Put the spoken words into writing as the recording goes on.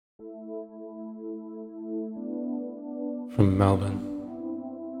From Melbourne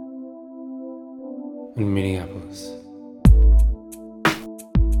and Minneapolis.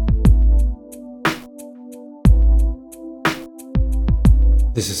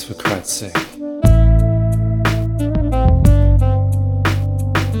 This is for Christ's sake.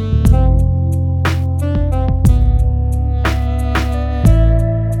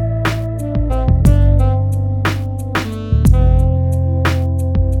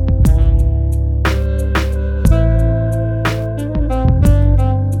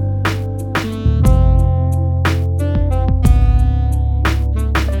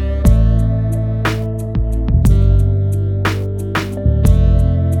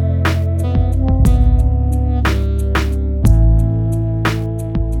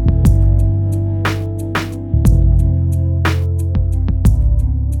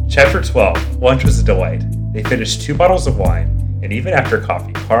 Chapter 12. Lunch was a delight. They finished 2 bottles of wine, and even after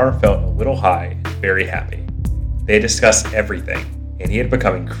coffee, Carr felt a little high and very happy. They had discussed everything, and he had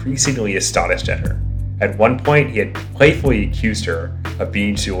become increasingly astonished at her. At one point, he had playfully accused her of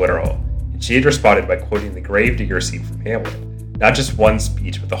being too literal, and she had responded by quoting the gravedigger scene from Hamlet. Not just one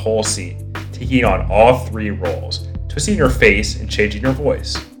speech, but the whole scene, taking on all 3 roles, twisting her face and changing her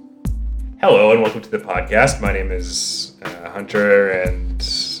voice. Hello, and welcome to the podcast. My name is Hunter, and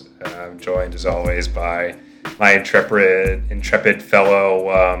I'm joined, as always, by my intrepid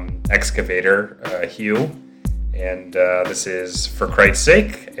fellow excavator, Hugh. And this is, for Christ's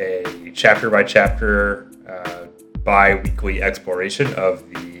sake, a chapter-by-chapter, bi-weekly exploration of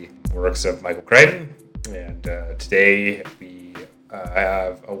the works of Michael Crichton. And today we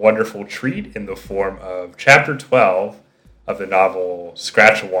have a wonderful treat in the form of Chapter 12 of the novel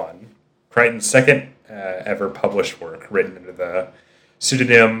Scratch One, Crichton's second ever published work, written under the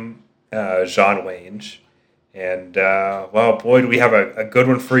pseudonym John Lange. And, well, boy, do we have a good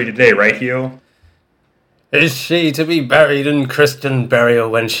one for you today, right, Hugh? Is she to be buried in Christian burial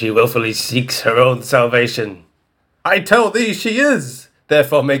when she wilfully seeks her own salvation? I tell thee she is,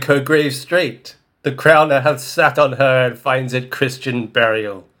 therefore make her grave straight. The crowner hath sat on her and finds it Christian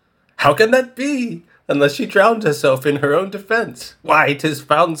burial. How can that be? Unless she drowned herself in her own defence. Why, 'tis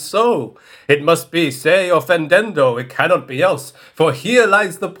found so. It must be se offendendo, it cannot be else. For here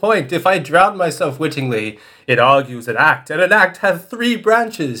lies the point, if I drown myself wittingly, it argues an act, and an act hath 3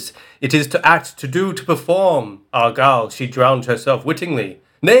 branches. It is to act, to do, to perform. Argal, she drowned herself wittingly.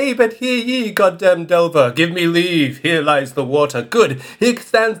 Nay, but hear ye, goddamn delver, give me leave, here lies the water, good, here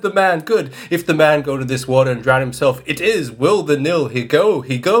stands the man, good, if the man go to this water and drown himself, it is, will the nil, he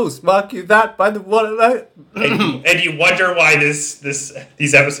goes, mark you that, by the water, and you wonder why these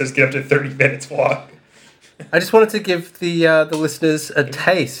episodes get up to 30 minutes long. I just wanted to give the listeners a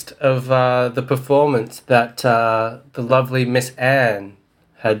taste of the performance that the lovely Miss Anne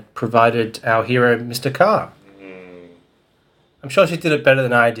had provided our hero, Mr. Carr. I'm sure she did it better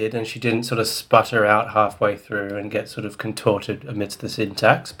than I did, and she didn't sort of sputter out halfway through and get sort of contorted amidst the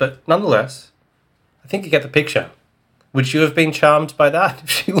syntax. But nonetheless, I think you get the picture. Would you have been charmed by that if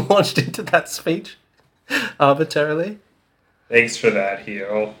she launched into that speech arbitrarily? Thanks for that,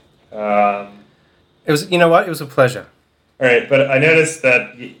 Hugh. It was, you know what? It was a pleasure. All right, but I noticed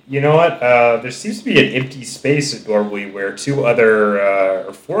that, you know what? There seems to be an empty space normally where 4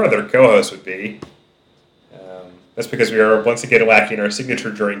 other co-hosts would be. That's because we are once again lacking our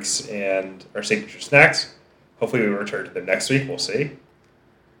signature drinks and our signature snacks. Hopefully we return to them next week. We'll see.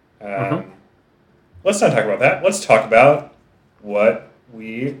 Let's not talk about that. Let's talk about what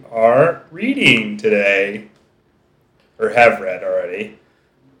we are reading today, or have read already,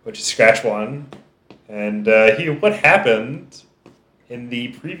 which is Scratch One. And Hugh, what happened in the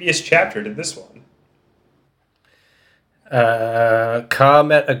previous chapter to this one? Carr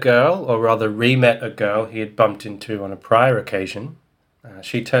met a girl, or rather re-met a girl he had bumped into on a prior occasion.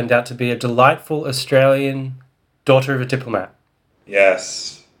 She turned out to be a delightful Australian daughter of a diplomat.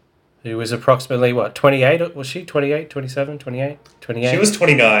 Yes. Who was approximately, 28? Was she 28, 27, 28, 28? She was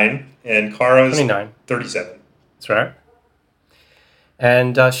 29, and Carr was 29. 37. That's right.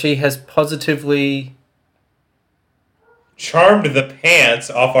 And she has positively charmed the pants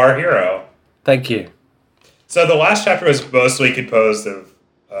off our hero. Thank you. So the last chapter was mostly composed of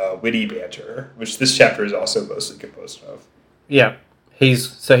witty banter, which this chapter is also mostly composed of. Yeah,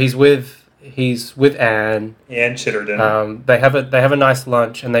 he's with Anne. Anne Chittenden. They have a nice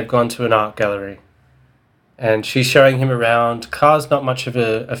lunch, and they've gone to an art gallery. And she's showing him around. Carr's not much of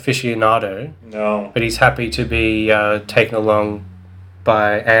an aficionado. No. But he's happy to be taken along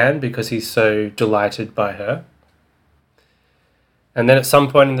by Anne because he's so delighted by her. And then at some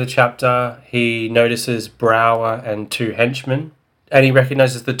point in the chapter, he notices Brower and 2 henchmen and he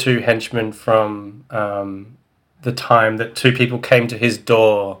recognizes the two henchmen from the time that two people came to his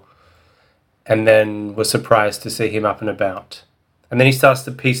door and then were surprised to see him up and about. And then he starts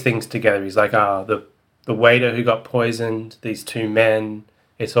to piece things together. He's like, the waiter who got poisoned, these two men,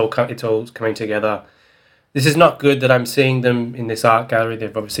 it's all coming together. This is not good that I'm seeing them in this art gallery.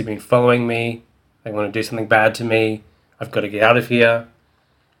 They've obviously been following me. They want to do something bad to me. I've got to get out of here.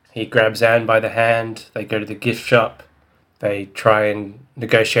 He grabs Anne by the hand. They go to the gift shop. They try and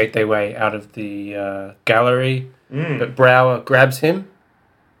negotiate their way out of the gallery. But Brower grabs him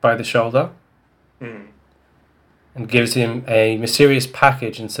by the shoulder and gives him a mysterious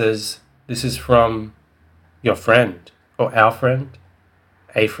package and says, "This is from your friend, or our friend,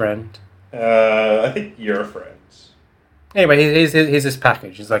 a friend." I think you're friends. Anyway, here's this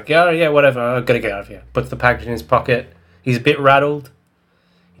package. He's like, yeah, whatever, I've got to get out of here. Puts the package in his pocket. He's a bit rattled.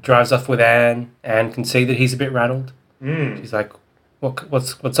 He drives off with Anne. Anne can see that he's a bit rattled. She's like,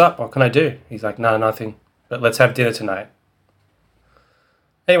 what's up? What can I do? He's like, no, nothing. But let's have dinner tonight.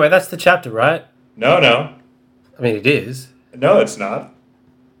 Anyway, that's the chapter, right? No. I mean, it is. No, it's not.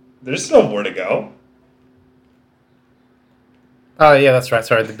 There's still more to go. Oh, yeah, that's right.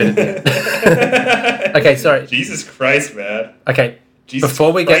 Sorry, the bit at the end. Okay, sorry. Jesus Christ, man. Okay, Jesus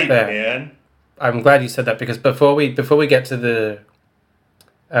before we Christ, get there, man. I'm glad you said that, because before we get to the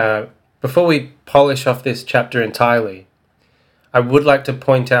before we polish off this chapter entirely, I would like to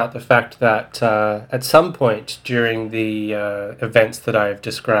point out the fact that at some point during the events that I've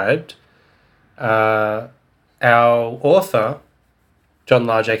described, our author, John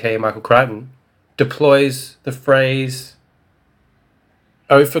Large, aka Michael Crichton, deploys the phrase,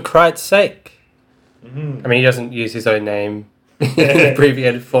 "Oh, for Christ's sake." I mean, he doesn't use his own name in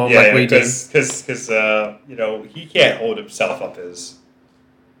abbreviated form like we do. Because he can't hold himself up as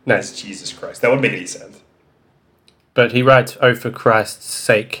Jesus Christ. That wouldn't make any sense. But he writes, "Oh, for Christ's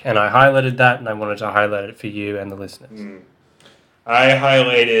sake," and I highlighted that, and I wanted to highlight it for you and the listeners. I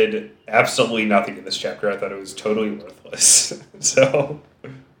highlighted absolutely nothing in this chapter. I thought it was totally worthless. So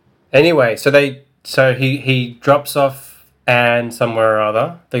anyway, so he drops off Anne somewhere or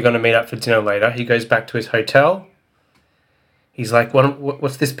other. They're going to meet up for dinner later. He goes back to his hotel. He's like,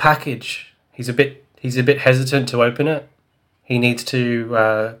 "What's this package?" He's a bit hesitant to open it. He needs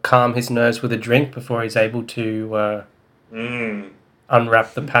to calm his nerves with a drink before he's able to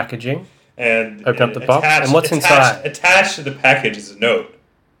unwrap the packaging and open up the box. And what's inside? Attached to the package is a note.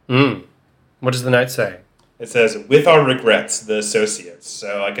 What does the note say? It says, "With our regrets, the associates."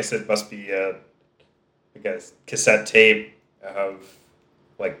 So I guess it must be a cassette tape of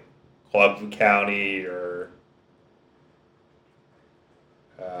like Club County or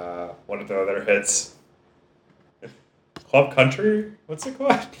one of the other hits. Club Country? What's it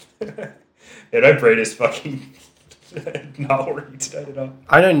called? Man, my brain is fucking not working tonight at all.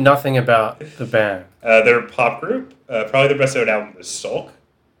 I know nothing about the band. They're a pop group. Probably their best known album is Sulk,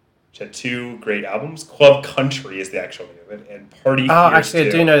 which had two great albums. Club Country is the actual name of it, and Party Fears. Actually,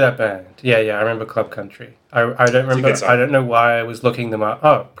 I do know that band. Yeah, I remember Club Country. I don't remember. I don't know why I was looking them up.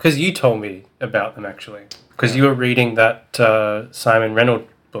 Oh, because you told me about them, actually. Because you were reading that Simon Reynolds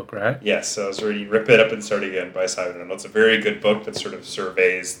book, right? Yes, so I was reading Rip It Up and Start Again by Simon Reynolds. It's a very good book that sort of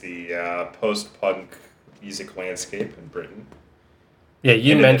surveys the post-punk music landscape in Britain. Yeah,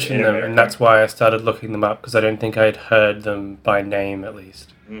 you mentioned them, and that's why I started looking them up, because I don't think I'd heard them by name, at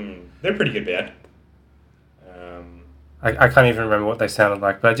least. They're a pretty good band. I can't even remember what they sounded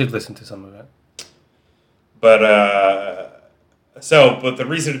like, but I did listen to some of it. But the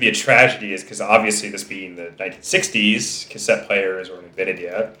reason to be a tragedy is because obviously this being the 1960s, cassette players weren't invented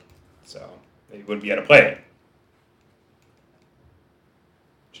yet, so they wouldn't be able to play it.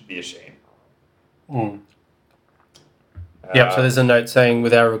 Should be a shame. Yep, so there's a note saying,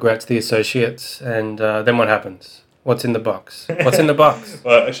 "With our regrets, the associates," and then what happens? What's in the box? What's in the box?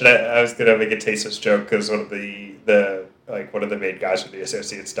 Well, I was gonna make a tasteless joke because one of the main guys from the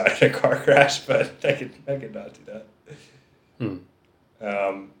associates died in a car crash, but I could not do that.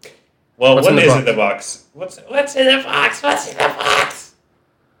 Well, what is in the box? What's in the box? What's in the box?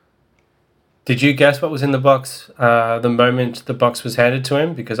 Did you guess what was in the box the moment the box was handed to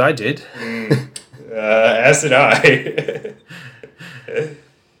him? Because I did. As did I.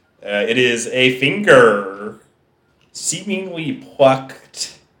 It is a finger seemingly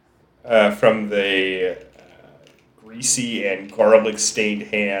plucked from the greasy and garlic-stained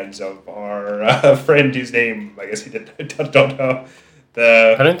hands of our friend whose name I guess he don't know.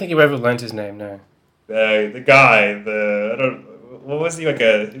 I don't think you ever learned his name. No. The guy. What was he like?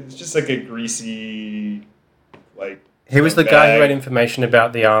 It was just like a greasy, like. He was the guy who bag. had information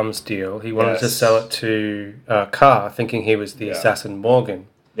about the arms deal. He wanted to Yes. sell it to Carr, thinking he was the Yeah. assassin Morgan.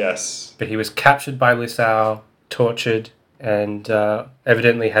 Yes. But he was captured by Lissau, tortured, and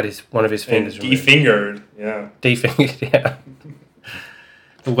evidently had one of his And fingers removed. defingered. Yeah. Defingered, yeah.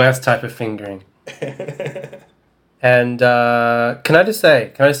 The worst type of fingering. And can I just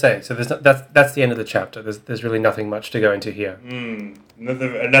say? So that's the end of the chapter. There's really nothing much to go into here.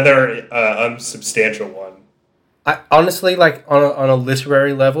 Another unsubstantial one. I honestly, like on a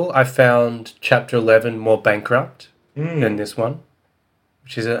literary level, I found chapter 11 more bankrupt than this one,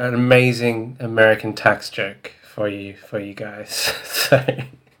 which is an amazing American tax joke for you guys. So,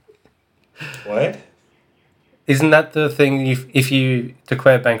 What? isn't that the thing? If you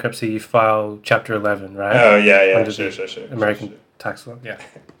declare bankruptcy, you file chapter 11, right? Oh yeah. Under Sure. the American tax law, yeah.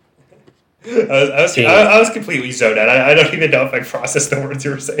 I was completely zoned out. I don't even know if I processed the words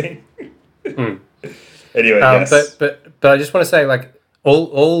you were saying. Anyway, yes. But I just want to say, like,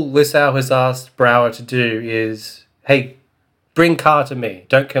 all Lissau has asked Brower to do is, hey, bring Carr to me.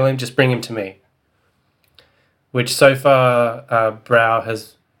 Don't kill him, just bring him to me. Which so far Brower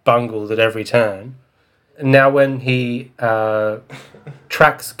has bungled at every turn. And now when he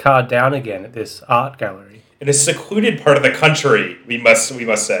tracks Carr down again at this art gallery, In a secluded part of the country, we must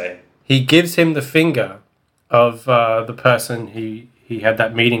say. he gives him the finger of the person he had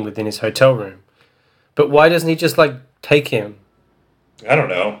that meeting with in his hotel room. But why doesn't he just, like, take him? I don't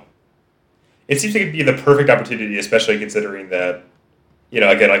know. It seems like it'd be the perfect opportunity, especially considering that,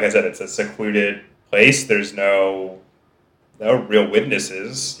 again, like I said, it's a secluded place. There's no real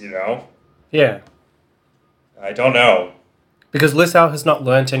witnesses, Yeah. I don't know. Because Lissau has not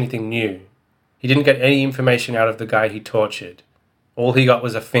learnt anything new. He didn't get any information out of the guy he tortured. All he got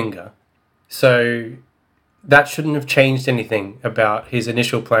was a finger. So that shouldn't have changed anything about his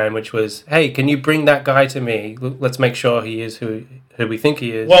initial plan, which was, hey, can you bring that guy to me? Let's make sure he is who we think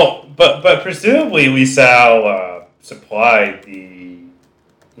he is. Well, but presumably Lissau supplied the,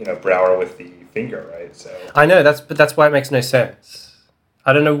 Brower with the finger, right? So I know, that's why it makes no sense.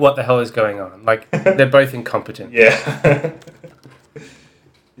 I don't know what the hell is going on. Like, they're both incompetent. yeah.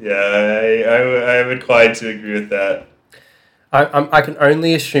 Yeah, I'm inclined to agree with that. I can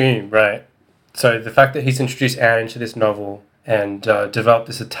only assume, right? So the fact that he's introduced Anne into this novel and developed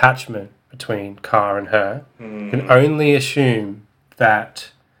this attachment between Carr and her, can only assume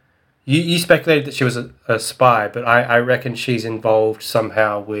that you speculated that she was a spy, but I reckon she's involved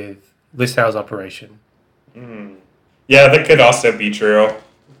somehow with Lissau's operation. Yeah, that could also be true.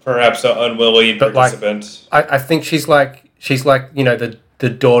 Perhaps an unwilling But, like, participant. I think she's like the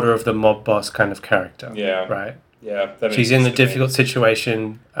daughter of the mob boss kind of character. Yeah. Right. Yeah, that makes She's in sense a to me. difficult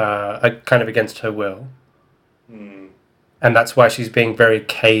situation, kind of against her will. And that's why she's being very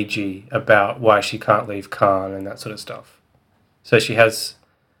cagey about why she can't leave Khan and that sort of stuff. So she has...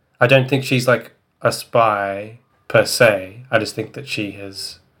 I don't think she's like a spy per se. I just think that she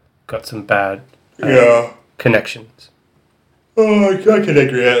has got some bad connections. Oh, I can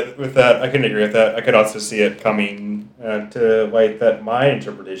agree with that. I could also see it coming to light that my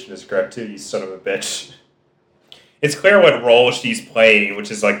interpretation is correct too, you son of a bitch. It's clear what role she's playing,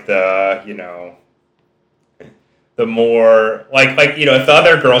 which is like the more if the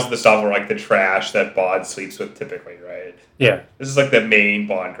other girls in the stuff were like the trash that Bond sleeps with typically, right? Yeah. This is like the main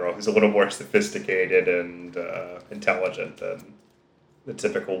Bond girl who's a little more sophisticated and intelligent than the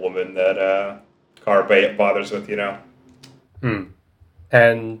typical woman that Carr bothers with,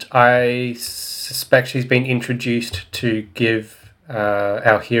 And I suspect she's been introduced to give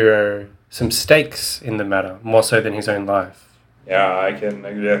our hero some stakes in the matter, more so than his own life. Yeah, I can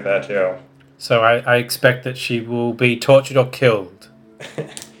agree with that too. So I expect that she will be tortured or killed.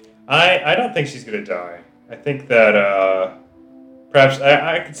 I don't think she's gonna die. I think that perhaps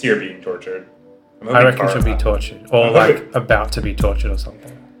I could see her being tortured. I reckon she'll be tortured, or I'm like hoping- about to be tortured or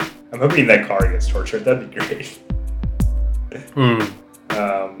something. I'm hoping that Carr gets tortured. That'd be great.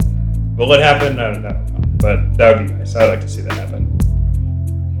 Will it happen? I don't know. But that would be nice. I'd like to see that happen.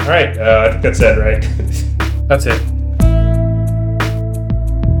 All right, I think that's it, right? That's it.